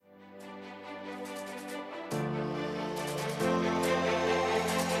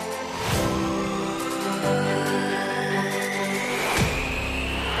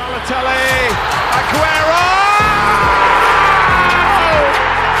Balotelli, Aguero!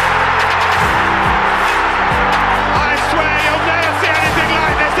 I swear you'll never see anything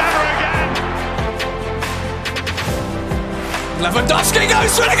like this ever again. Lewandowski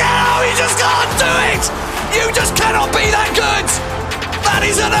goes for it again. Oh, he just can't do it. You just cannot be that good. That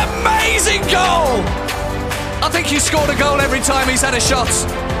is an amazing goal. I think he scored a goal every time he's had a shot.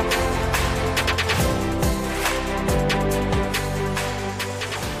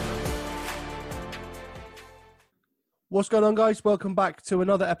 What's going on, guys? Welcome back to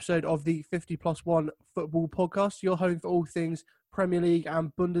another episode of the 50+1 Football Podcast, your home for all things Premier League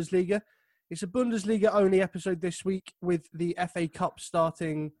and Bundesliga. It's a Bundesliga-only episode this week with the FA Cup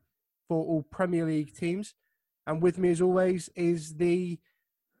starting for all Premier League teams. And with me, as always, is I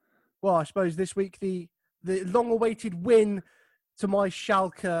suppose this week, the long-awaited win to my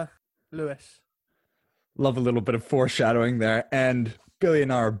Schalke, Lewis. Love a little bit of foreshadowing there. And Billy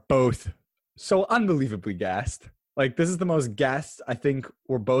and I are both so unbelievably gassed. Like, this is the most gassed I think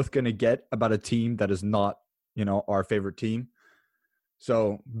we're both going to get about a team that is not, our favorite team.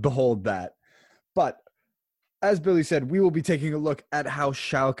 So, behold that. But, as Billy said, we will be taking a look at how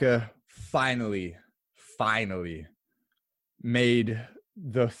Schalke finally made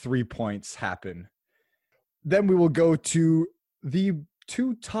the 3 points happen. Then we will go to the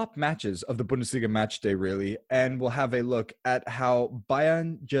two top matches of the Bundesliga match day, really, and we'll have a look at how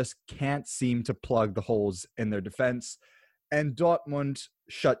Bayern just can't seem to plug the holes in their defense, and Dortmund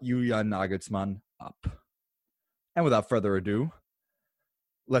shut Julian Nagelsmann up. And without further ado,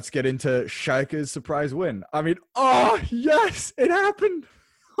 let's get into Schalke's surprise win. I mean, yes, it happened.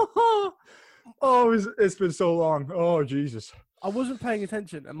 It's been so long. Oh, Jesus. I wasn't paying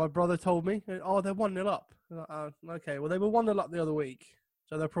attention, and my brother told me, they're 1-0 up. Okay, well, they were 1-0 up the other week,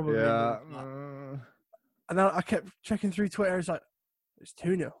 so they're probably... Yeah. And then I kept checking through Twitter, it's like, it's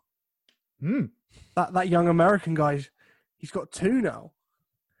 2-0. Hmm. That young American guy, he's got 2 now.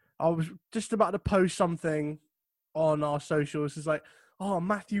 I was just about to post something on our socials. It's like,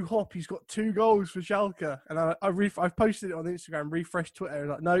 Matthew Hopp, he's got 2 goals for Schalke. And I've posted it on Instagram, refreshed Twitter.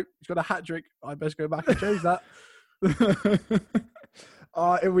 Like, no, he's got a hat-trick. I best go back and change that.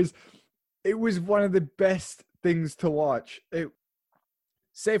 It was one of the best things to watch.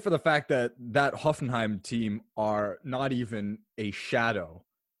 Save for the fact that Hoffenheim team are not even a shadow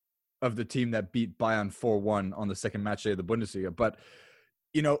of the team that beat Bayern 4-1 on the second match day of the Bundesliga. But,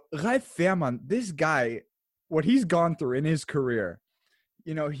 Ralf Fährmann, this guy, what he's gone through in his career,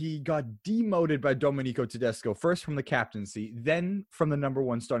 he got demoted by Domenico Tedesco, first from the captaincy, then from the number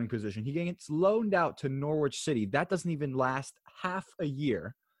 1 starting position. He gets loaned out to Norwich City. That doesn't even last half a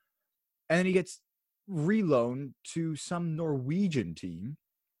year. And then he gets reloaned to some Norwegian team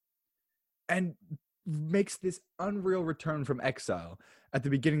and makes this unreal return from exile at the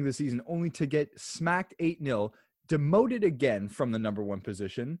beginning of the season, only to get smacked 8-0, demoted again from the number 1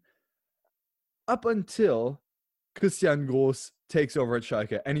 position, up until Christian Groß takes over at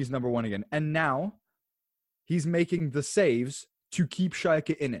Schalke, and he's number 1 again. And now he's making the saves to keep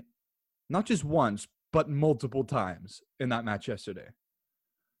Schalke in it. Not just once, but multiple times in that match yesterday.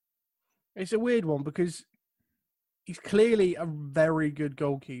 It's a weird one because he's clearly a very good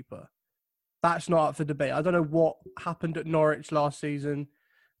goalkeeper. That's not up for debate. I don't know what happened at Norwich last season.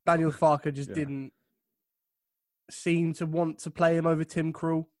 Daniel Farke just didn't seem to want to play him over Tim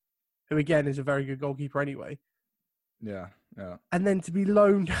Krul, who again is a very good goalkeeper anyway. Yeah. And then to be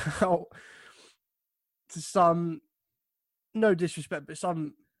loaned out to some, no disrespect, but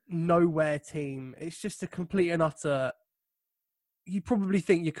some nowhere team, it's just a complete and utter... You probably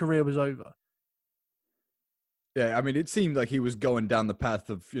think your career was over. Yeah, I mean, it seemed like he was going down the path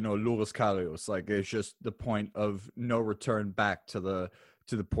of, Loris Karius. Like, it's just the point of no return back to the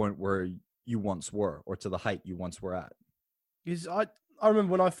point where you once were, or to the height you once were at. Because I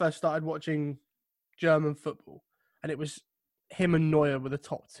remember when I first started watching German football, and it was him and Neuer were the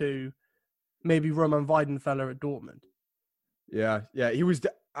top 2, maybe Roman Weidenfeller at Dortmund. Yeah, he was...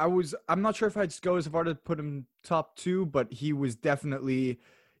 I'm not sure if I'd go as far to put him top 2, but he was definitely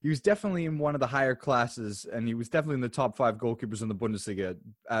in one of the higher classes, and he was definitely in the top 5 goalkeepers in the Bundesliga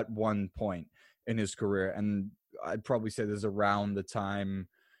at one point in his career. And I'd probably say this is around the time,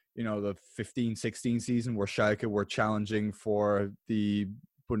 the 15-16 season where Schalke were challenging for the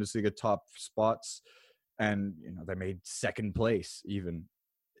Bundesliga top spots, and they made second place even.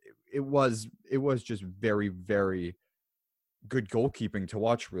 It was just very, very good goalkeeping to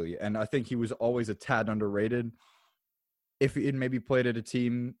watch, really. And I think he was always a tad underrated. If he had maybe played at a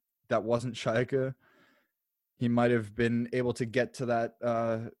team that wasn't Schalke, he might have been able to get to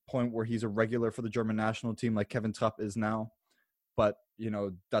that point where he's a regular for the German national team like Kevin Trapp is now. But,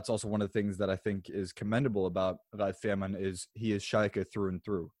 that's also one of the things that I think is commendable about Ralf Fährmann is he is Schalke through and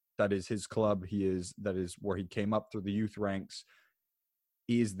through. That is his club. That is where he came up through the youth ranks.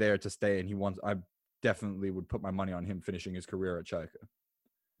 He is there to stay, and I definitely would put my money on him finishing his career at Schalke.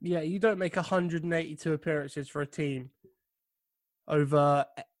 Yeah, you don't make 182 appearances for a team over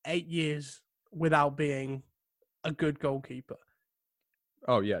 8 years without being a good goalkeeper.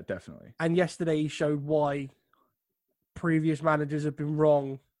 Oh, yeah, definitely. And yesterday he showed why previous managers have been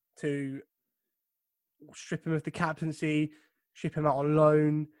wrong to strip him of the captaincy, ship him out on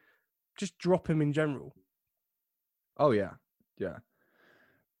loan, just drop him in general. Oh, yeah. Yeah.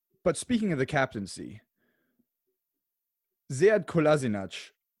 But speaking of the captaincy, Sead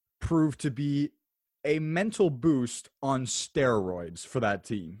Kolasinac proved to be a mental boost on steroids for that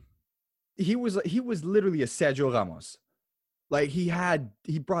team. He was literally a Sergio Ramos. Like he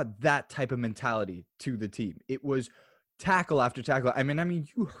brought that type of mentality to the team. It was tackle after tackle. I mean,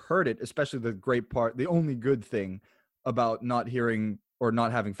 you heard it, especially the only good thing about not hearing or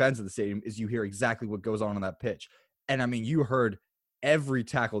not having fans at the stadium is you hear exactly what goes on that pitch. And I mean, you heard every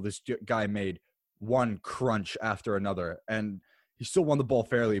tackle this guy made, one crunch after another. And he still won the ball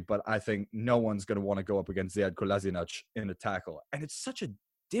fairly, but I think no one's going to want to go up against Sead Kolasinac in a tackle. And it's such a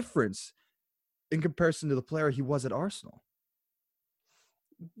difference in comparison to the player he was at Arsenal.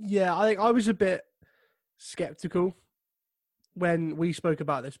 Yeah, I think I was a bit skeptical when we spoke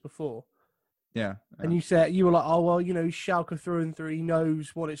about this before. Yeah. And you were like, oh, well, Schalke through and through, he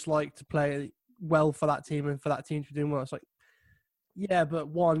knows what it's like to play well for that team and for that team to be doing well. It's like, yeah, but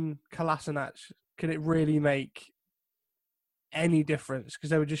one Kolasinac, can it really make any difference? Because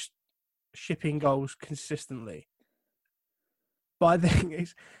they were just shipping goals consistently. But I think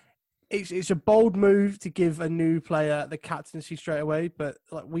it's a bold move to give a new player the captaincy straight away. But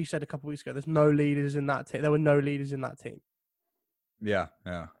like we said a couple of weeks ago, there's no leaders in that team. There were no leaders in that team. Yeah,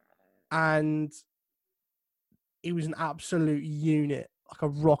 yeah. And he was an absolute unit, like a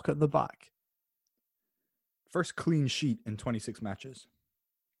rock at the back. First clean sheet in 26 matches.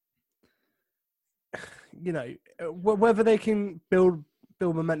 Whether they can build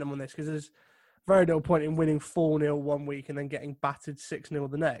momentum on this, because there's very little point in winning 4-0 one week and then getting battered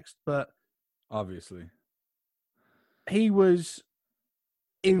 6-0 the next. But obviously, he was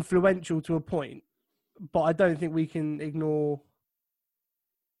influential to a point, but I don't think we can ignore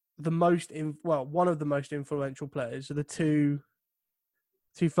one of the most influential players are the two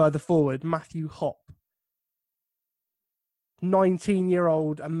further forward, Matthew Hopp,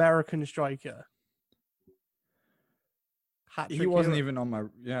 19-year-old American striker. He wasn't even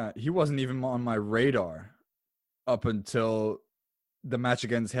on my radar up until the match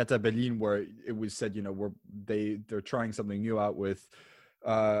against Hertha Berlin, where it was said, they're trying something new out with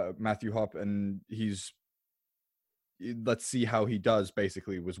Matthew Hopp, and let's see how he does,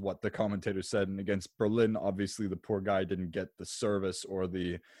 basically, was what the commentator said. And against Berlin, obviously the poor guy didn't get the service or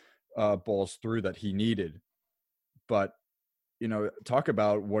the balls through that he needed. But, talk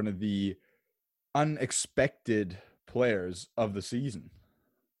about one of the unexpected players of the season.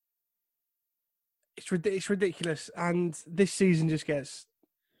 It's ridiculous. And this season just gets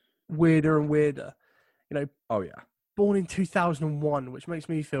weirder and weirder. Oh, yeah. Born in 2001, which makes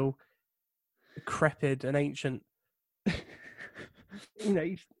me feel decrepit and ancient.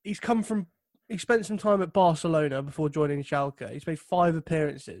 He spent some time at Barcelona before joining Schalke. He's made 5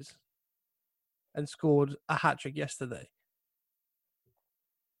 appearances and scored a hat-trick yesterday.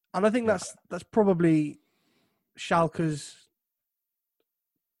 And I think that's probably Schalke's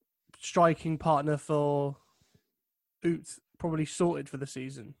striking partner for Ut probably sorted for the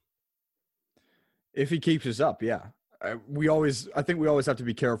season. If he keeps us up, yeah. I think we always have to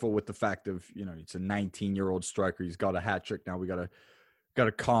be careful with the fact of, it's a 19-year-old striker. He's got a hat trick now. We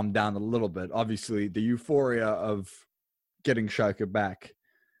gotta calm down a little bit. Obviously, the euphoria of getting Schalke back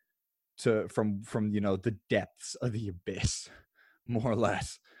from the depths of the abyss, more or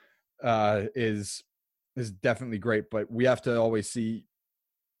less, is definitely great. But we have to always see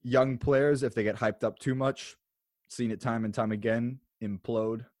young players, if they get hyped up too much, seen it time and time again,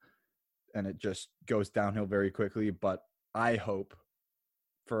 implode. And it just goes downhill very quickly. But I hope,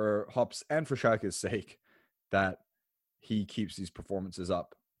 for Hopp's and for Schalke's sake, that he keeps these performances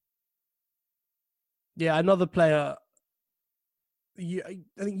up. Yeah, another player. I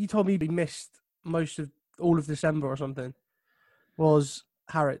think you told me he missed most of all of December or something. Was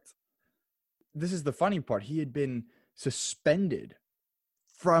Harrit. This is the funny part. He had been suspended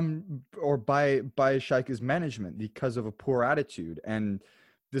by Schalke's management because of a poor attitude, and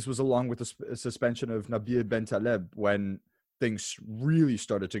this was along with the suspension of Nabil Bentaleb when things really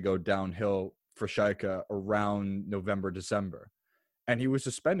started to go downhill for Schalke around November, December. and he was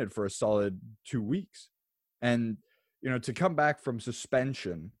suspended for a solid 2 weeks. And, to come back from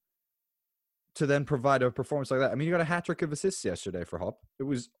suspension to then provide a performance like that. I mean, you got a hat trick of assists yesterday for Hop. It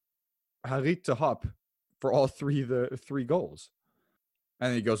was Harit to Hop for all the three goals. And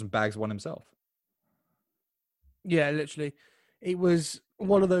then he goes and bags one himself. Yeah, literally. It was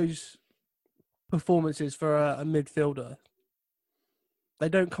one of those performances for a midfielder. They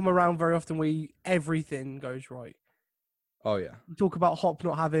don't come around very often where everything goes right. Oh, yeah. You talk about Hop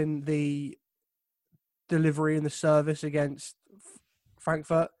not having the delivery and the service against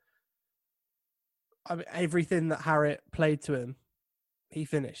Frankfurt. I mean, everything that Harriet played to him, he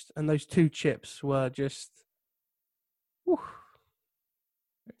finished. And those 2 chips were just... Whew,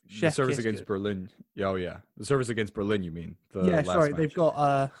 the service against Berlin. Oh, yeah. The service against Berlin, you mean? They've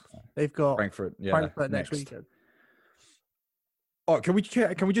got Frankfurt. Yeah, Frankfurt next weekend. Oh, can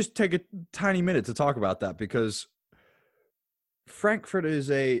we just take a tiny minute to talk about that? Because Frankfurt is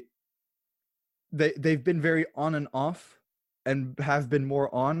they've been very on and off and have been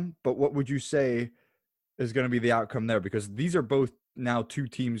more on, but what would you say is going to be the outcome there? Because these are both now 2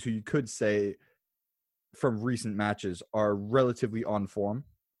 teams who you could say from recent matches are relatively on form.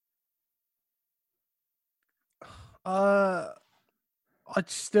 I'd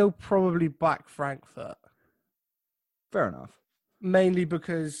still probably back Frankfurt. Fair enough. Mainly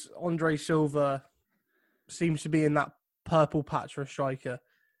because Andre Silva seems to be in that purple patch for a striker.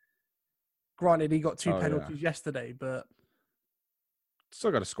 Granted, he got 2 penalties yesterday, but... Still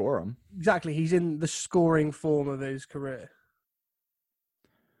got to score them. Exactly. He's in the scoring form of his career.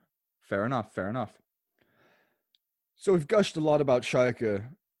 Fair enough. So we've gushed a lot about Schalke.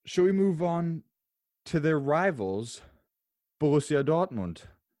 Shall we move on to their rivals, Borussia Dortmund?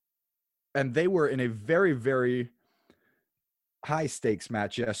 And they were in a very, very high-stakes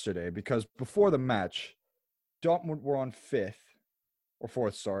match yesterday because before the match, Dortmund were on 4th,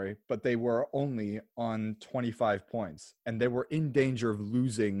 but they were only on 25 points, and they were in danger of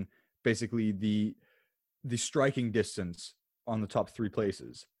losing basically the striking distance on the top 3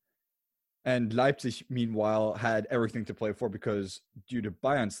 places. And Leipzig, meanwhile, had everything to play for because due to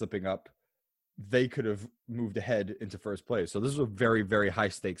Bayern slipping up, they could have moved ahead into first place. So this was a very, very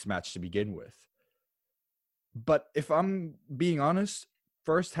high-stakes match to begin with. But if I'm being honest,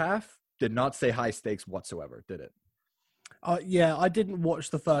 first half did not say high stakes whatsoever, did it? Yeah, I didn't watch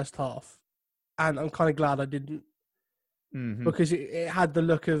the first half, and I'm kind of glad I didn't, because it had the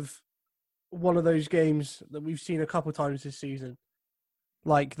look of one of those games that we've seen a couple times this season,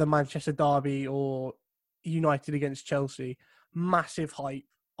 like the Manchester derby or United against Chelsea. Massive hype.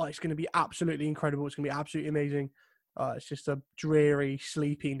 Oh, it's going to be absolutely incredible. It's going to be absolutely amazing. It's just a dreary,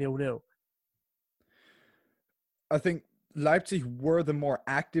 sleepy 0-0. I think Leipzig were the more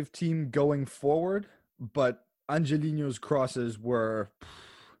active team going forward, but Angelino's crosses were...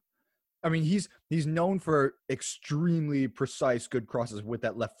 I mean, he's known for extremely precise, good crosses with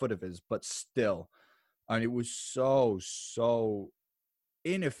that left foot of his, but still, I mean, it was so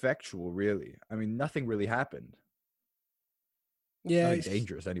ineffectual, really. I mean, nothing really happened. Yeah, it's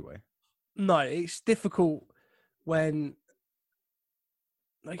dangerous anyway. No, it's difficult when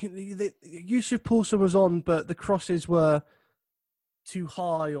Yusuf Poulsen was on, but the crosses were too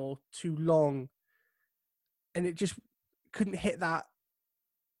high or too long, and it just couldn't hit that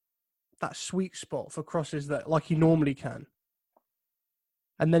sweet spot for crosses that like he normally can.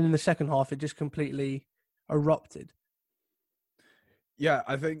 And then in the second half, it just completely erupted. Yeah,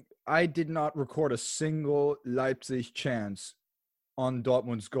 I think I did not record a single Leipzig chance on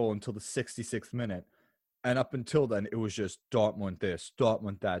Dortmund's goal until the 66th minute. And up until then, it was just Dortmund this,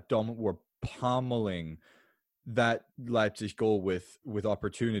 Dortmund that. Dortmund were pummeling that Leipzig goal with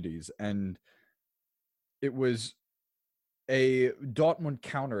opportunities. And it was a Dortmund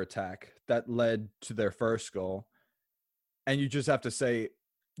counterattack that led to their first goal. And you just have to say,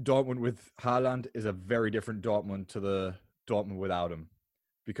 Dortmund with Haaland is a very different Dortmund to the Dortmund without him.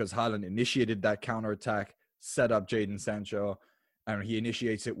 Because Haaland initiated that counterattack, set up Jadon Sancho, and he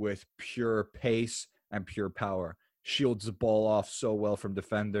initiates it with pure pace and pure power. Shields the ball off so well from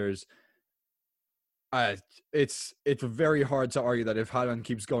defenders. It's very hard to argue that if Haaland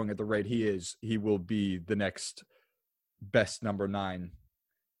keeps going at the rate he is, he will be the next best number 9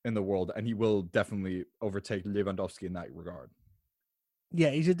 in the world, and he will definitely overtake Lewandowski in that regard. Yeah,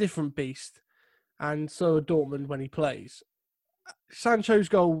 he's a different beast, and so are Dortmund when he plays. Sancho's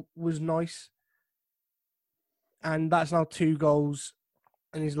goal was nice, and that's now 2 goals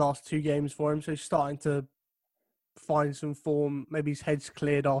in his last 2 games for him, so he's starting to find some form. Maybe his head's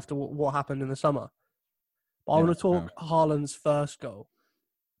cleared after what happened in the summer. But I want to talk Haaland's first goal.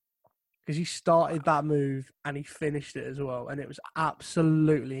 because he started that move and he finished it as well, and it was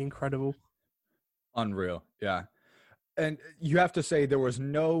absolutely incredible. Unreal, yeah. And you have to say there was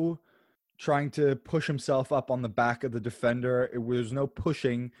no trying to push himself up on the back of the defender. It was no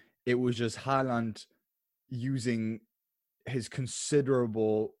pushing. It was just Haaland using his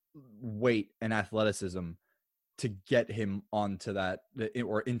considerable weight and athleticism to get him onto that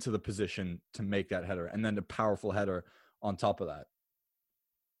or into the position to make that header, and then the powerful header on top of that.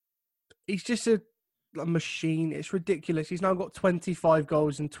 He's just a machine. It's ridiculous. He's now got 25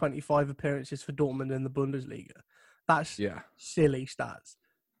 goals and 25 appearances for Dortmund in the Bundesliga. That's silly stats.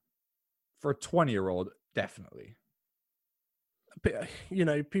 For a 20-year-old, definitely. But, you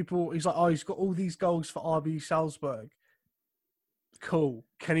know, people, he's like, oh, he's got all these goals for RB Salzburg. Cool.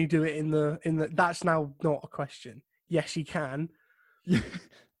 Can he do it in the, that's now not a question. Yes, he can.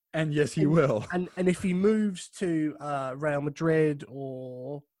 And yes, he will. And if he moves to Real Madrid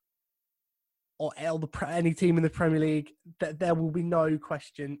or any team in the Premier League, there will be no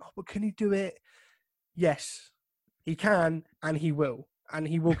question. Oh, but can he do it? Yes, he can, and he will. And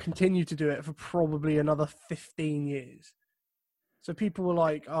he will continue to do it for probably another 15 years. So people were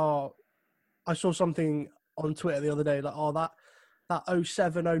like, oh, I saw something on Twitter the other day, like, oh, that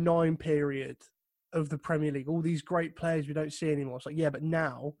 07-09 period of the Premier League, all these great players we don't see anymore. It's like, yeah, but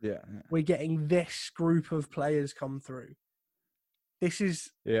now we're getting this group of players come through. This is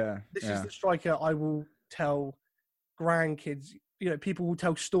the striker I will tell grandkids. You know, people will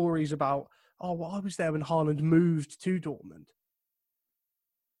tell stories about, oh, well, I was there when Haaland moved to Dortmund.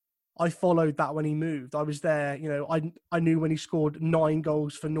 I followed that when he moved. I was there, you know, I knew when he scored 9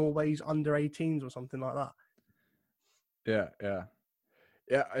 goals for Norway's under 18s or something like that. Yeah,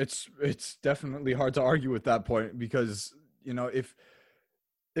 it's definitely hard to argue with that point because, you know, if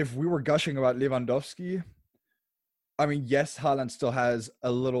we were gushing about Lewandowski, I mean, yes, Haaland still has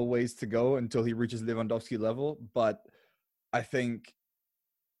a little ways to go until he reaches Lewandowski level, but I think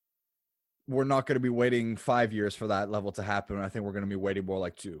we're not going to be waiting 5 years for that level to happen. I think we're going to be waiting more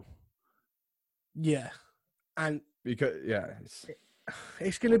like 2. Yeah. And because,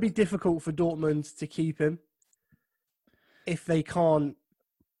 it's going to be difficult for Dortmund to keep him if they can't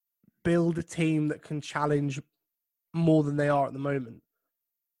build a team that can challenge more than they are at the moment.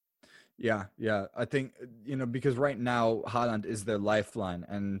 Yeah. I think, you know, because right now Haaland is their lifeline.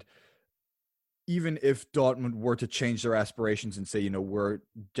 And even if Dortmund were to change their aspirations and say, you know, we're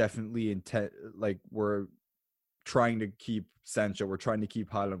definitely we're trying to keep Sancho, we're trying to keep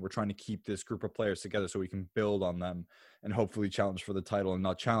Haaland, we're trying to keep this group of players together so we can build on them and hopefully challenge for the title and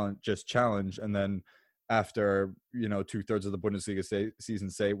not challenge. And then after, you know, 2/3 of the Bundesliga season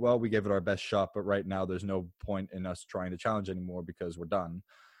say, well, we gave it our best shot, but right now there's no point in us trying to challenge anymore because we're done.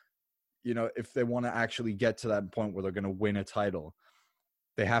 You know, if they want to actually get to that point where they're going to win a title,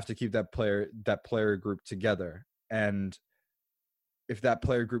 they have to keep that player group together. And if that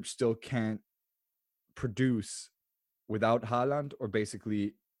player group still can't produce without Haaland, or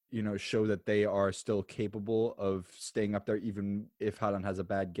basically, you know, show that they are still capable of staying up there, even if Haaland has a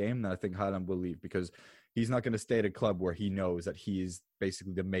bad game, then I think Haaland will leave because he's not going to stay at a club where he knows that he is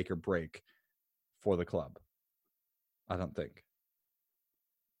basically the make or break for the club. I don't think.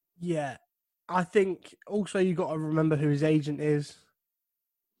 Yeah. I think also you got to remember who his agent is.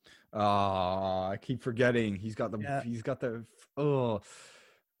 I keep forgetting. He's got the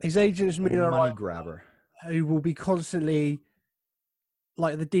his agent's money grabber, who will be constantly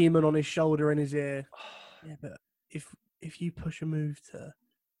like the demon on his shoulder in his ear. Yeah, but if you push a move to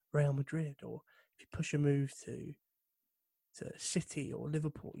Real Madrid, or if you push a move to City or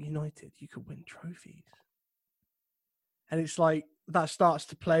Liverpool, United, you could win trophies. And it's like that starts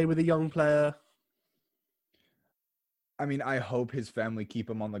to play with a young player. I mean, I hope his family keep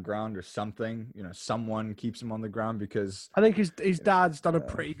him on the ground or something. You know, someone keeps him on the ground because I think his dad's done a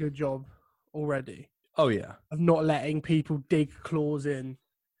pretty good job already. Oh yeah, of not letting people dig claws in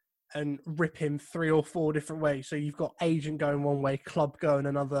and rip him 3 or 4 different ways. So you've got agent going one way, club going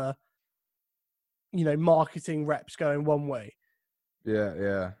another. You know, marketing reps going one way.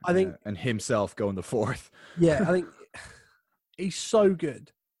 Yeah. I think, and himself going the 4th. Yeah, I think he's so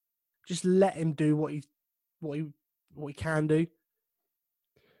good. Just let him do what he can do.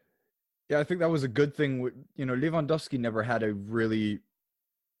 Yeah, I think that was a good thing. You know, Lewandowski never had a really,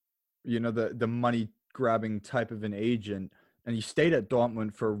 you know, the money grabbing type of an agent, and he stayed at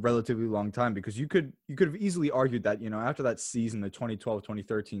Dortmund for a relatively long time because you could have easily argued that, you know, after that season, the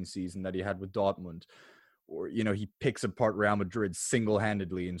 2012-2013 season that he had with Dortmund, or, you know, he picks apart Real Madrid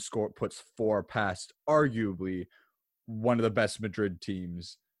single-handedly and puts 4 past arguably one of the best Madrid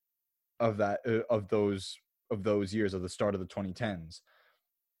teams of those years of the start of the 2010s.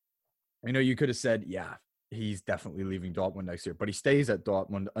 You could have said, yeah, he's definitely leaving Dortmund next year, but he stays at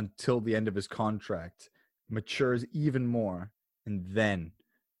Dortmund until the end of his contract, matures even more, and then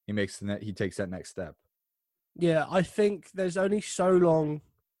he takes that next step. Yeah, I think there's only so long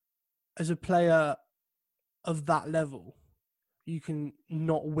as a player of that level you can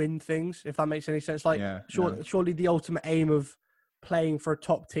not win things, if that makes any sense. Like, surely the ultimate aim of playing for a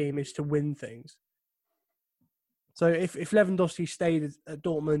top team is to win things. So if Lewandowski stayed at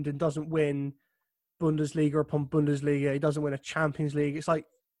Dortmund and doesn't win Bundesliga upon Bundesliga, he doesn't win a Champions League, it's like,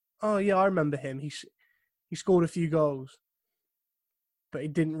 oh yeah, I remember him. He scored a few goals, but he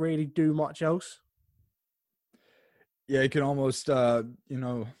didn't really do much else. Yeah, you can almost,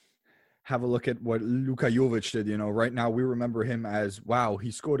 have a look at what Luka Jovic did. Right now we remember him as, wow, he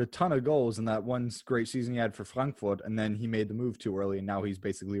scored a ton of goals in that one great season he had for Frankfurt, and then he made the move too early, and now he's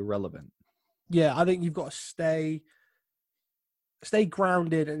basically irrelevant. Yeah, I think you've got to stay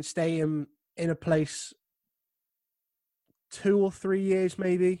grounded and stay in a place 2 or 3 years,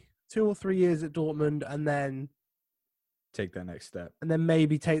 maybe 2 or 3 years at Dortmund, and then take that next step, and then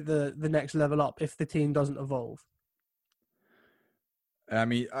maybe take the next level up if the team doesn't evolve. I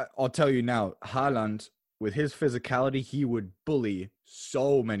mean, I'll tell you now, Haaland, with his physicality, he would bully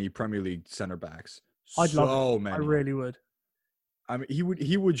so many Premier League center backs. I'd love it. Many. I really would. I mean,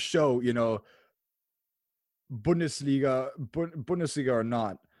 he would show, Bundesliga or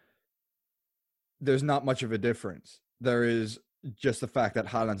not, there's not much of a difference. There is just the fact that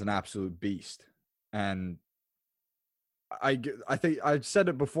Haaland's an absolute beast. And I think I've said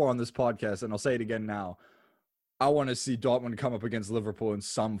it before on this podcast, and I'll say it again now. I want to see Dortmund come up against Liverpool in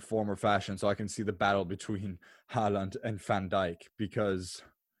some form or fashion so I can see the battle between Haaland and Van Dijk, because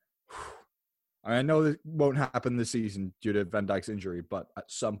I know it won't happen this season due to Van Dijk's injury, but at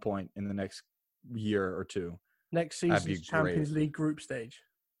some point in the next year or two. Next season's Champions League group stage.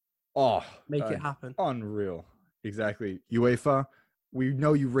 Oh, make it happen. Unreal. Exactly. UEFA, we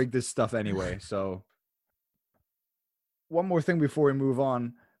know you rigged this stuff anyway. So one more thing before we move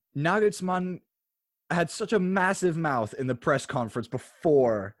on. Nagelsmann had such a massive mouth in the press conference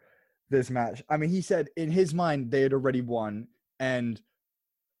before this match. I mean, he said in his mind they had already won and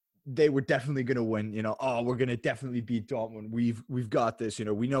they were definitely going to win. We're going to definitely beat Dortmund. We've got this.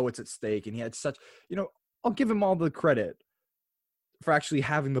 We know what's at stake. And he had such, I'll give him all the credit for actually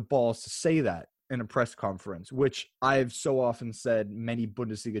having the balls to say that in a press conference, which I've so often said many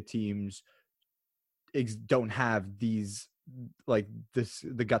Bundesliga teams don't have the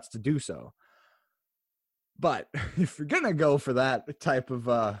guts to do so. But if you're going to go for that type of,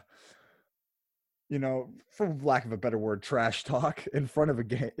 for lack of a better word, trash talk in front of a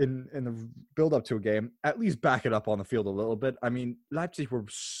game, in the build up to a game, at least back it up on the field a little bit. I mean, Leipzig were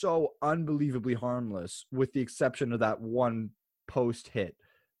so unbelievably harmless with the exception of that one post hit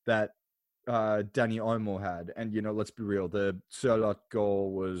that Danny Olmo had. And, let's be real, the Sørloth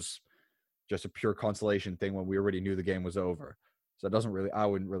goal was just a pure consolation thing when we already knew the game was over. So I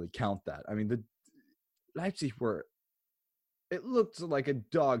wouldn't really count that. I mean, the Leipzig it looked like a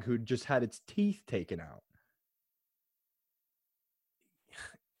dog who just had its teeth taken out.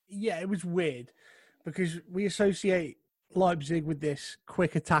 Yeah, it was weird because we associate Leipzig with this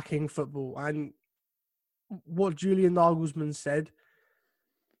quick attacking football, and what Julian Nagelsmann said,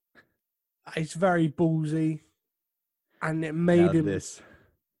 it's very ballsy, and it made him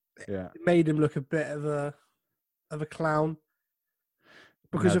look a bit of a clown.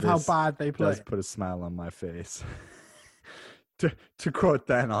 Because of how bad they play. Does put a smile on my face. to quote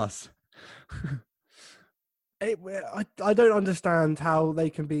Thanos. I don't understand how they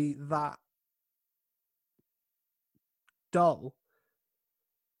can be that dull.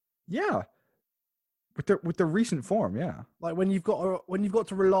 Yeah. With the recent form, yeah. Like when you've got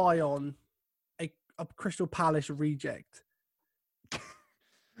to rely on a Crystal Palace reject.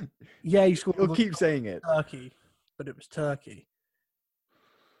 Yeah, he scored. He'll keep saying it. Turkey, but it was Turkey.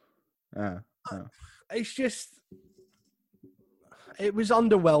 Yeah. It's just, it was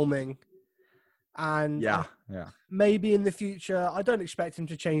underwhelming, and yeah. Maybe in the future, I don't expect him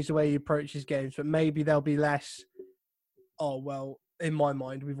to change the way he approaches games, but maybe there'll be less. Oh well, in my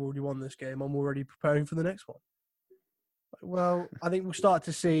mind, we've already won this game. I'm already preparing for the next one. Well, I think we'll start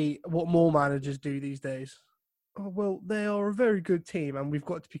to see what more managers do these days. Oh well, they are a very good team, and we've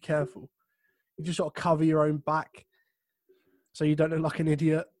got to be careful. You just sort of cover your own back, so you don't look like an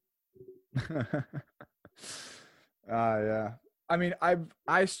idiot. Yeah. I mean,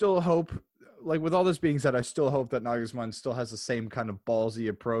 I still hope, like with all this being said, I still hope that Nagelsmann still has the same kind of ballsy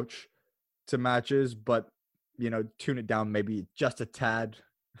approach to matches, but tune it down maybe just a tad.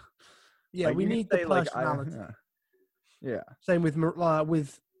 Yeah, we need the personality. Yeah. Same with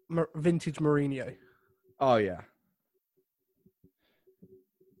vintage Mourinho. Oh, yeah.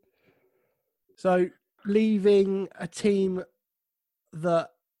 So leaving a team that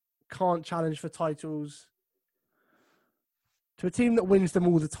can't challenge for titles to a team that wins them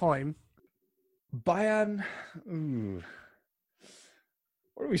all the time. Bayern. Ooh.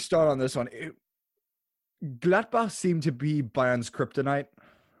 Where do we start on this one? Gladbach seemed to be Bayern's kryptonite.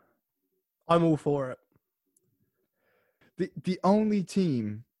 I'm all for it. The only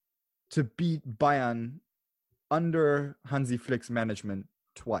team to beat Bayern under Hansi Flick's management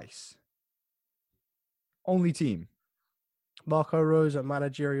twice. Only team. Marco Rose, a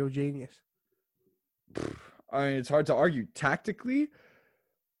managerial genius. I mean, it's hard to argue. Tactically,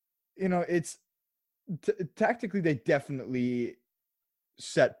 it's tactically they definitely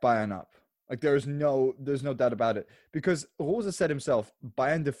set Bayern up. Like there's no doubt about it. Because Rose said himself,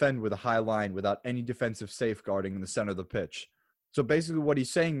 Bayern defend with a high line without any defensive safeguarding in the center of the pitch. So basically what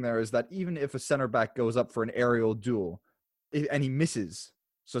he's saying there is that even if a center back goes up for an aerial duel and he misses,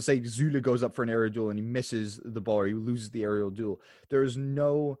 so say Zule goes up for an aerial duel and he misses the ball or he loses the aerial duel, there is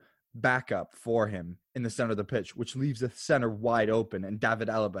no backup for him in the center of the pitch, which leaves the center wide open. And David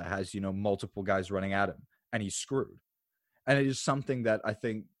Alaba has, multiple guys running at him and he's screwed. And it is something that I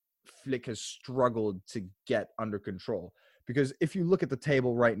think Flick has struggled to get under control. Because if you look at the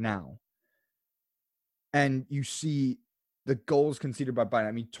table right now and you see the goals conceded by Bayern,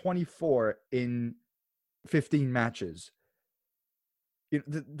 I mean, 24 in 15 matches.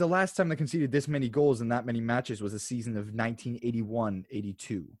 The last time they conceded this many goals in that many matches was the season of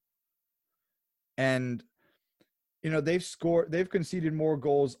 1981-82. And, they've conceded more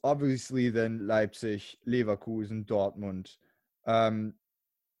goals, obviously, than Leipzig, Leverkusen, Dortmund.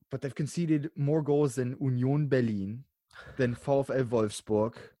 But they've conceded more goals than Union Berlin, than VfL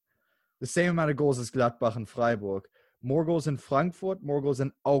Wolfsburg, the same amount of goals as Gladbach and Freiburg, more goals in Frankfurt, more goals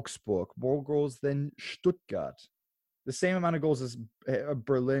than Augsburg, more goals than Stuttgart, the same amount of goals as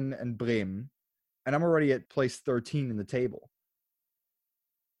Berlin and Bremen, and I'm already at place 13 in the table.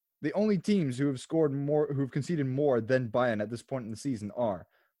 The only teams who have conceded more than Bayern at this point in the season are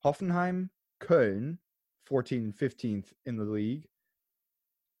Hoffenheim, Köln, 14th and 15th in the league,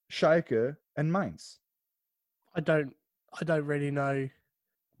 Schalke, and Mainz. I don't really know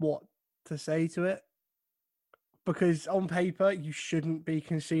what to say to it, because on paper you shouldn't be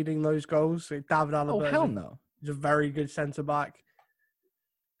conceding those goals. So David Alaba, Oh hell no, he's a very good centre back.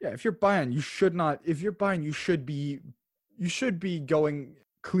 Yeah, if you're Bayern, you should not. If you're Bayern, you should be going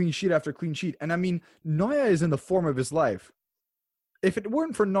clean sheet after clean sheet. And I mean, Neuer is in the form of his life. If it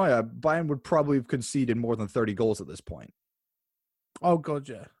weren't for Neuer, Bayern would probably have conceded more than 30 goals at this point. Oh god,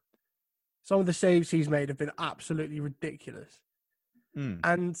 yeah. Some of the saves he's made have been absolutely ridiculous.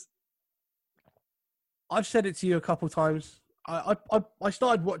 And I've said it to you a couple times. I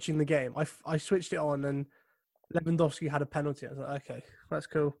started watching the game. I switched it on and Lewandowski had a penalty. I was like, okay, that's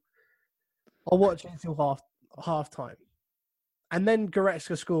cool. I'll watch it until half time. And then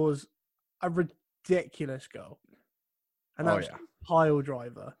Goretzka scores a ridiculous goal. And that's a pile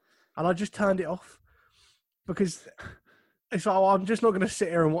driver. And I just turned it off because it's like, I'm just not going to sit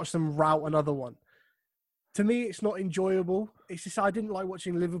here and watch them rout another one. To me, it's not enjoyable. It's just I didn't like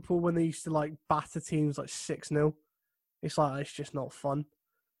watching Liverpool when they used to batter teams 6-0. It's it's just not fun.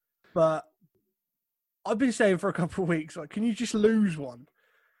 But I've been saying for a couple of weeks, can you just lose one?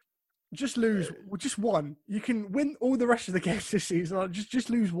 Just lose just one. You can win all the rest of the games this season. Just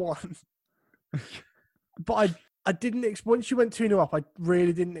lose one. But I didn't once you went 2-0 up, I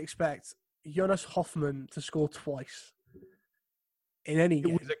really didn't expect Jonas Hoffmann to score twice in any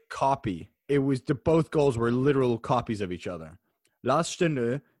game. It was a copy. Both goals were literal copies of each other. Lars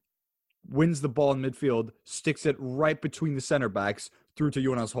Stindl wins the ball in midfield, sticks it right between the center backs through to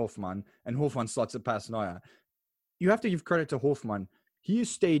Jonas Hoffmann, and Hoffmann slots it past Neuer. You have to give credit to Hoffmann. He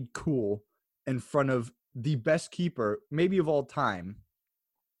has stayed cool in front of the best keeper, maybe of all time,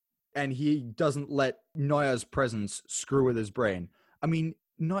 and he doesn't let Neuer's presence screw with his brain. I mean,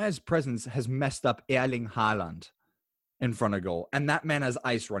 Neuer's presence has messed up Erling Haaland in front of goal, and that man has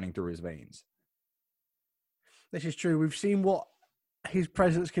ice running through his veins. This is true. We've seen what his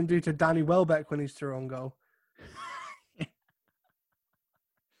presence can do to Danny Welbeck when he's through on goal.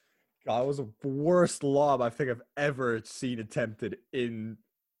 God, it was the worst lob I think I've ever seen attempted in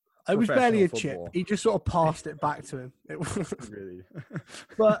It was barely a football. chip. He just sort of passed it back to him. It was Really.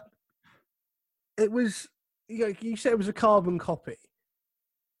 But it was, you said it was a carbon copy.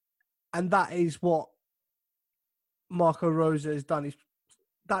 And that is what Marco Rose has done.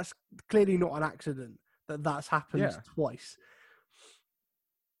 That's clearly not an accident that's happened twice.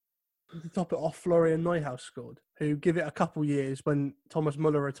 To top it off, Florian Neuhaus scored, who give it a couple years when Thomas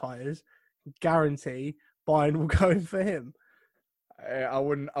Muller retires, guarantee Bayern will go in for him. I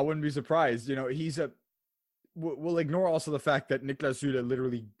wouldn't be surprised. You know, we'll ignore also the fact that Niklas Süle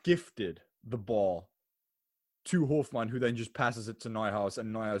literally gifted the ball to Hofmann, who then just passes it to Neuhaus,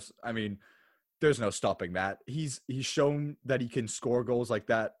 and Neuhaus, I mean, there's no stopping that. He's shown that he can score goals like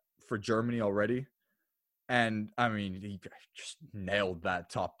that for Germany already. And I mean, he just nailed that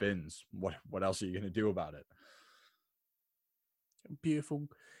top bins. What else are you going to do about it? Beautiful.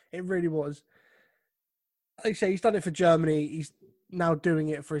 It really was. Like I say, he's done it for Germany. He's now doing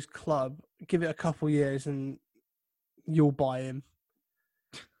it for his club. Give it a couple years and you'll buy him.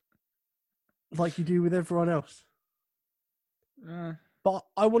 Like you do with everyone else. But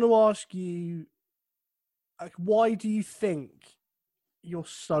I want to ask you, like, why do you think you're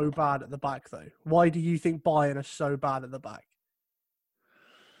so bad at the back, though? Why do you think Bayern are so bad at the back?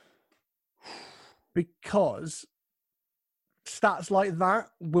 Because stats like that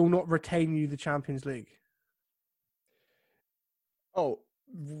will not retain you the Champions League. Oh,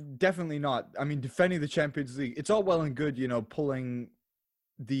 definitely not. I mean, defending the Champions League, it's all well and good, you know, pulling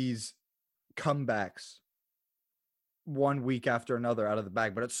these comebacks one week after another out of the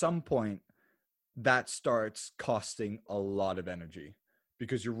bag. But at some point, that starts costing a lot of energy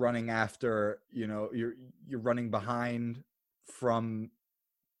because you're running after, you know, you're running behind from,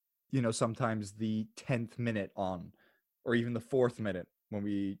 you know, sometimes the 10th minute on, or even the 4th minute when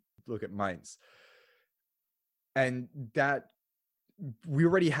we look at Mainz. And that we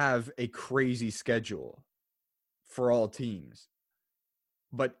already have a crazy schedule for all teams.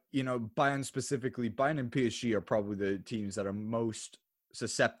 But, you know, Bayern specifically, Bayern and PSG are probably the teams that are most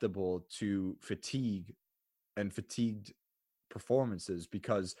susceptible to fatigue and fatigued performances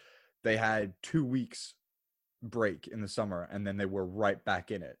because they had 2 weeks break in the summer and then they were right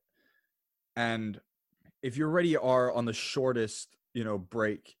back in it. And if you already are on the shortest, you know,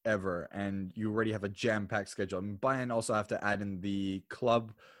 break ever and you already have a jam-packed schedule, I mean, Bayern also have to add in the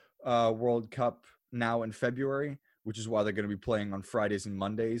Club World Cup now in February, which is why they're going to be playing on Fridays and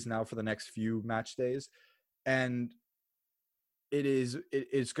Mondays now for the next few match days. And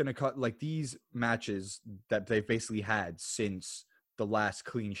it's going to cut like these matches that they've basically had since the last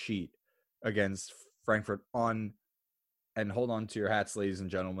clean sheet against Frankfurt on, and hold on to your hats, ladies and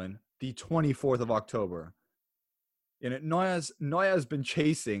gentlemen, the 24th of October. You know, Neuer's been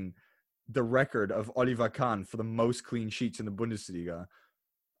chasing the record of Oliver Kahn for the most clean sheets in the Bundesliga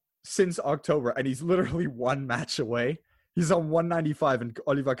since October, and he's literally one match away. He's on 195, and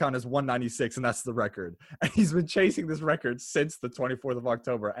Oliver Kahn is 196, and that's the record. And he's been chasing this record since the 24th of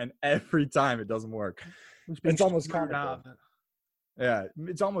October, and every time it doesn't work. It's almost comical. Yeah,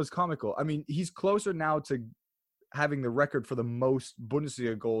 it's almost comical. I mean, he's closer now to having the record for the most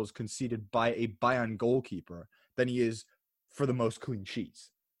Bundesliga goals conceded by a Bayern goalkeeper than he is for the most clean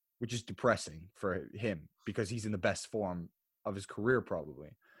sheets, which is depressing for him because he's in the best form of his career probably.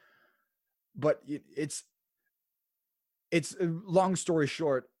 But it's long story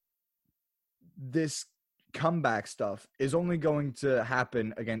short, this comeback stuff is only going to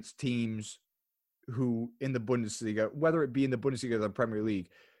happen against teams who in the Bundesliga, whether it be in the Bundesliga or the Premier League,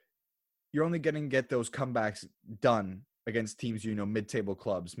 you're only going to get those comebacks done against teams, you know, mid-table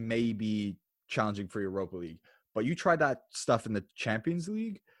clubs, maybe challenging for Europa League. But you try that stuff in the Champions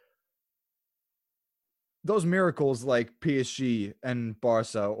League, those miracles like PSG and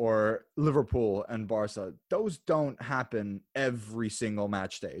Barca or Liverpool and Barca, those don't happen every single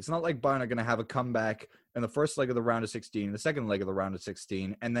match day. It's not like Bayern are going to have a comeback in the first leg of the round of 16, the second leg of the round of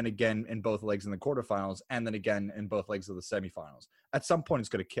 16, and then again in both legs in the quarterfinals, and then again in both legs of the semifinals. At some point, it's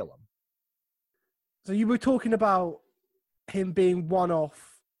going to kill them. So you were talking about him being one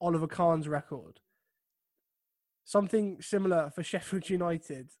off Oliver Kahn's record. Something similar for Sheffield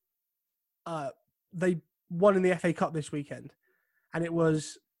United. They won in the FA Cup this weekend, and it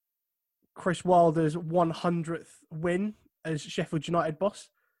was Chris Wilder's 100th win as Sheffield United boss.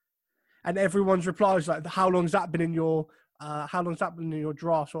 And everyone's reply was like, "How long's that been in your? How long's that been in your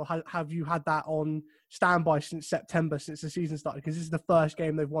draft? Or have you had that on standby since September, since the season started? Because this is the first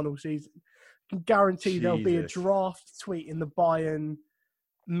game they've won all season. I can guarantee there'll be a draft tweet in the Bayern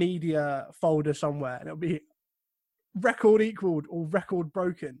media folder somewhere, and it'll be record equaled or record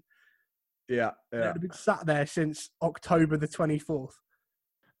broken." Yeah. It would have been sat there since October the 24th.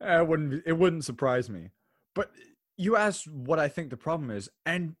 It wouldn't surprise me. But you asked what I think the problem is,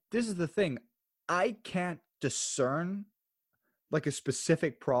 and this is the thing. I can't discern like a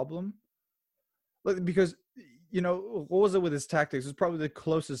specific problem. Like, because, you know, what was it with his tactics? It's probably the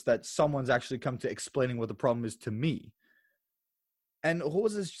closest that someone's actually come to explaining what the problem is to me. And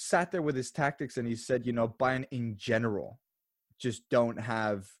Rose sat there with his tactics and he said, Bayern in general just don't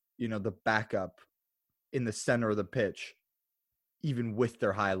have, the backup in the center of the pitch, even with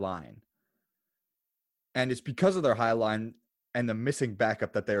their high line. And it's because of their high line and the missing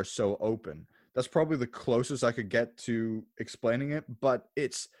backup that they are so open. That's probably the closest I could get to explaining it, but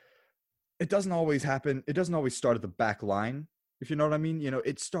it doesn't always happen. It doesn't always start at the back line, if you know what I mean.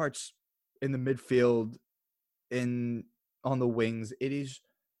 It starts in the midfield, on the wings. It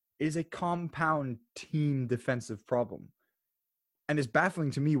is a compound team defensive problem. And it's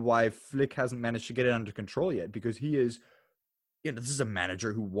baffling to me why Flick hasn't managed to get it under control yet, because he is, this is a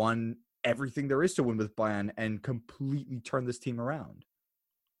manager who won everything there is to win with Bayern and completely turned this team around.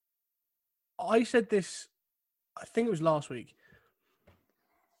 I said this, I think it was last week,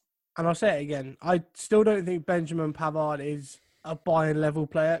 and I'll say it again. I still don't think Benjamin Pavard is a Bayern level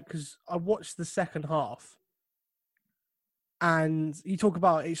player, because I watched the second half. And you talk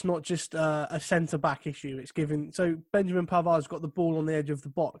about it's not just a centre-back issue. It's given. So Benjamin Pavard's got the ball on the edge of the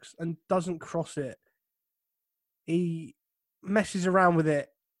box and doesn't cross it. He messes around with it,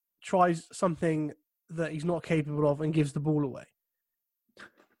 tries something that he's not capable of, and gives the ball away.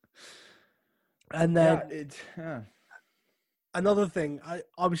 And then another thing,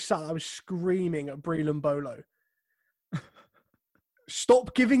 I was screaming at Breland Bolo.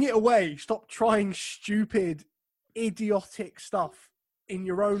 Stop giving it away. Stop trying stupid, idiotic stuff in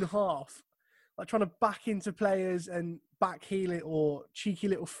your own half, like trying to back into players and back heel it or cheeky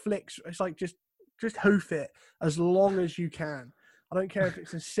little flicks. It's like just hoof it as long as you can. I don't care if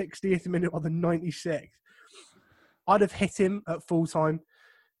it's the 60th minute or the 96th. I'd have hit him at full time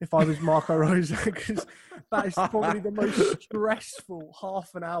if I was Marco Rosa, because that is probably the most stressful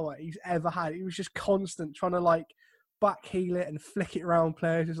half an hour he's ever had. He was just constant trying to back heel it and flick it around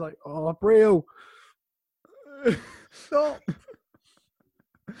players. It's like, oh, Brill, stop.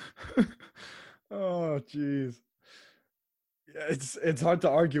 Oh, jeez. Yeah, it's hard to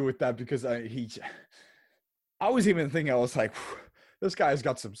argue with that, because I was even thinking, I was like, this guy's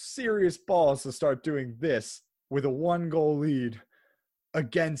got some serious balls to start doing this with a 1-goal lead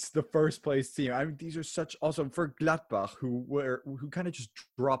against the first place team. I mean, these are such also for Gladbach, who kind of just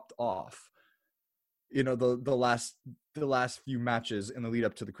dropped off, the last few matches in the lead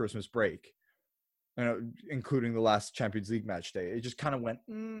up to the Christmas break, including the last Champions League match day. It just kind of went,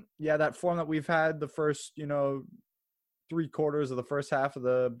 that form that we've had the first, 3 quarters of the first half of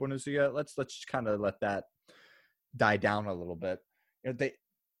the Bundesliga, let's just kind of let that die down a little bit.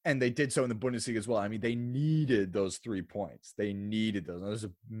 They did so in the Bundesliga as well. I mean, they needed those 3 points. They needed those. Those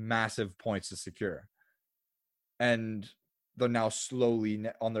are massive points to secure. And they're now slowly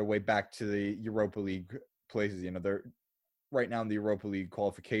on their way back to the Europa League places. They're right now in the Europa League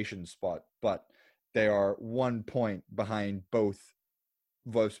qualification spot, but they are 1 point behind both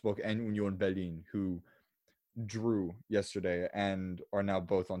Wolfsburg and Union Berlin, who drew yesterday and are now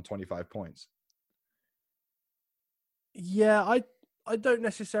both on 25 points. Yeah, I don't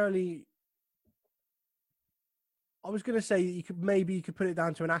necessarily. I was going to say you could put it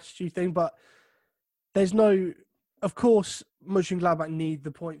down to an attitude thing, but there's no. Of course, Mönchengladbach need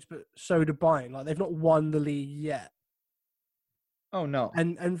the points, but so do Bayern. They've not won the league yet. Oh no!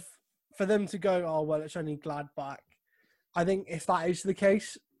 And for them to go, oh well, it's only Gladbach. I think if that is the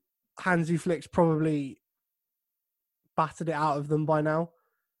case, Hansi Flick's probably battered it out of them by now.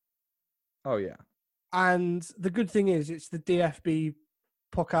 Oh yeah. And the good thing is, it's the DFB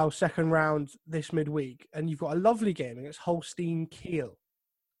Pokal second round this midweek, and you've got a lovely game against Holstein Kiel.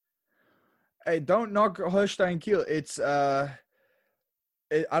 Hey, don't knock Holstein Kiel. It's I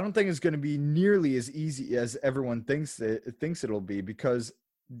don't think it's going to be nearly as easy as everyone thinks it'll be, because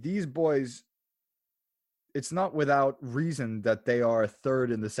these boys, it's not without reason that they are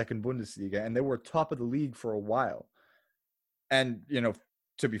third in the second Bundesliga, and they were top of the league for a while. And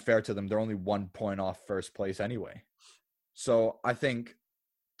to be fair to them, they're only 1 point off first place anyway. So I think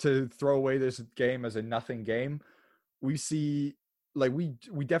to throw away this game as a nothing game, we see, we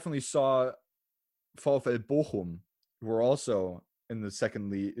definitely saw VfL Bochum, who were also in the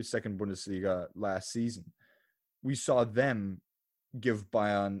second Bundesliga last season. We saw them give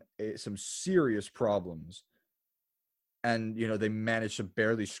Bayern some serious problems. And, they managed to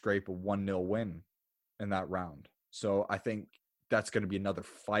barely scrape a 1-0 win in that round. So I think that's going to be another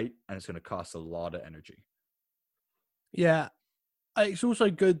fight, and it's going to cost a lot of energy. Yeah. It's also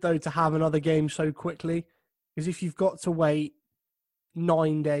good, though, to have another game so quickly, because if you've got to wait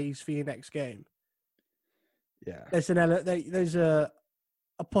 9 days for your next game, there's a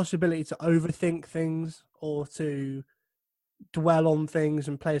possibility to overthink things or to dwell on things,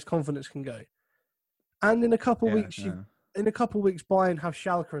 and players' confidence can go. And in a couple of weeks, in a couple of weeks, Bayern have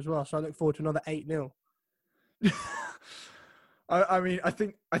Schalke as well, so I look forward to another 8-0. I mean, I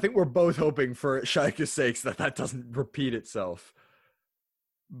think we're both hoping for Schalke's sakes that doesn't repeat itself.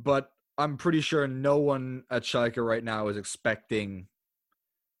 But I'm pretty sure no one at Schalke right now is expecting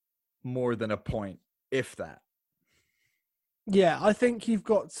more than a point, if that. Yeah, I think you've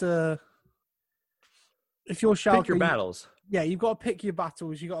got to. If you're Schalke, Pick your battles. Yeah, you've got to pick your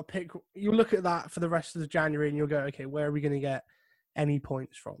battles. You look at that for the rest of January, and you'll go, okay, where are we going to get any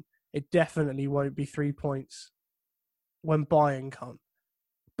points from? It definitely won't be 3 points when Bayern come.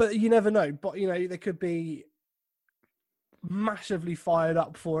 But you never know. But they could be massively fired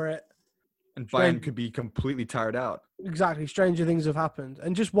up for it. And Bayern could be completely tired out. Exactly. Stranger things have happened.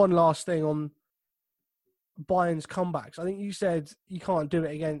 And just one last thing on Bayern's comebacks. I think you said you can't do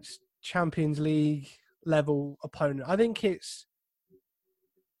it against Champions League level opponent. I think it's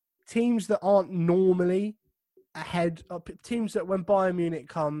teams that aren't normally ahead of teams that when Bayern Munich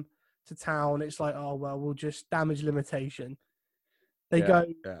come to town, it's like, oh, well, we'll just damage limitation. They go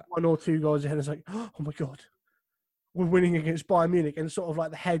 1 or 2 goals ahead and it's like, oh my God, we're winning against Bayern Munich. And sort of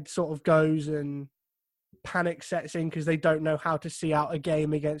like the head sort of goes and panic sets in because they don't know how to see out a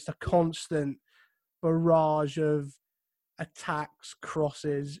game against a constant barrage of attacks,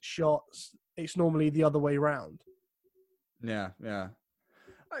 crosses, shots. It's normally the other way around. Yeah.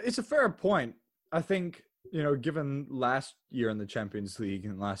 It's a fair point. I think, given last year in the Champions League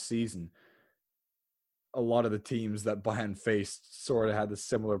and last season, a lot of the teams that Bayern faced sort of had a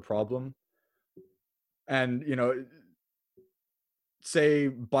similar problem. And, say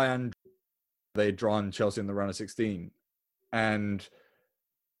Bayern, they'd drawn Chelsea in the round of 16, and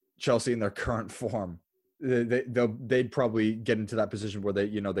Chelsea in their current form, they'd probably get into that position where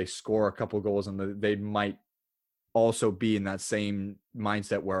they score a couple goals and they might also be in that same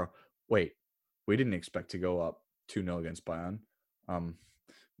mindset where, wait, we didn't expect to go up 2-0 against Bayern.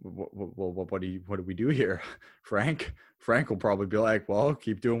 What do we do here, Frank? Frank will probably be like, well,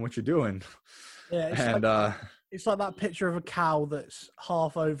 keep doing what you're doing. Yeah, it's like that picture of a cow that's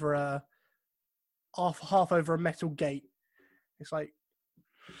half over a metal gate. It's like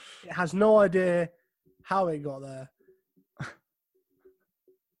it has no idea how it got there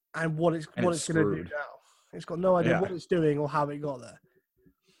and what it's going to do now. It's got no idea what it's doing or how it got there.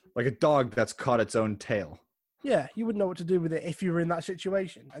 Like a dog that's caught its own tail. Yeah, you wouldn't know what to do with it if you were in that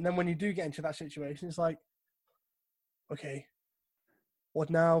situation. And then when you do get into that situation, it's like, okay, what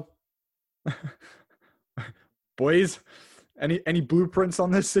now? Boys, any blueprints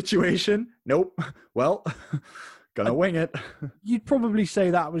on this situation? Nope. Well, gonna wing it. You'd probably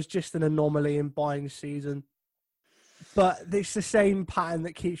say that was just an anomaly in Bayern's season. But it's the same pattern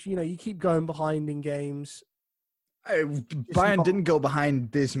that keeps, you keep going behind in games. Bayern didn't go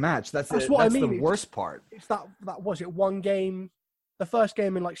behind this match. That's what I mean. The worst part. It's that was it one game, the first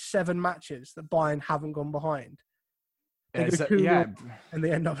game in like 7 matches that Bayern haven't gone behind. And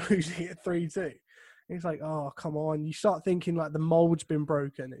they end up losing it 3-2. It's like, oh, come on. You start thinking like the mold's been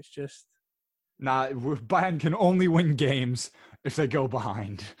broken. It's just... Nah, Bayern can only win games if they go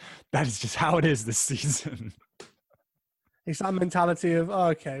behind. That is just how it is this season. It's that mentality of, oh,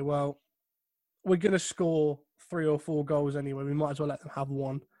 okay, well, we're going to score 3 or 4 goals anyway. We might as well let them have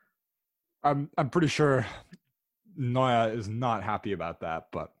 1. I'm pretty sure Neuer is not happy about that,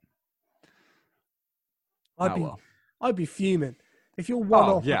 but I'd be fuming. If you're one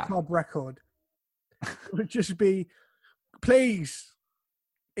off the club record, it would just be, please,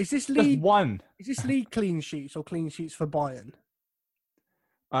 is this league clean sheets or clean sheets for Bayern?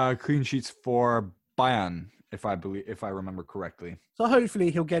 Clean sheets for Bayern, if I remember correctly. So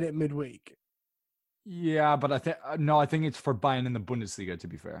hopefully he'll get it midweek. Yeah, but I think it's for Bayern in the Bundesliga, to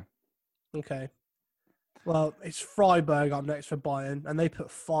be fair. Okay. Well, it's Freiburg up next for Bayern, and they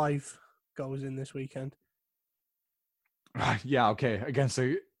put 5 goals in this weekend. Yeah, okay. Against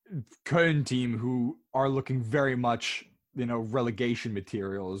a Köln team who are looking very much, relegation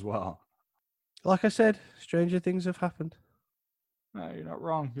material as well. Like I said, stranger things have happened. You're not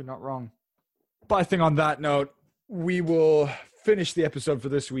wrong. But I think on that note, we will finish the episode for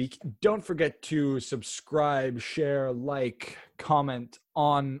this week. Don't forget to subscribe, share, like, comment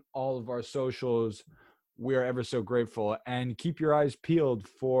on all of our socials. We're ever so grateful. And keep your eyes peeled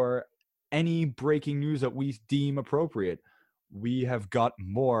for any breaking news that we deem appropriate. We have got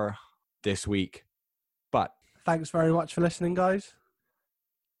more this week. But thanks very much for listening, guys.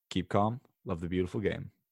 Keep calm. Love the beautiful game.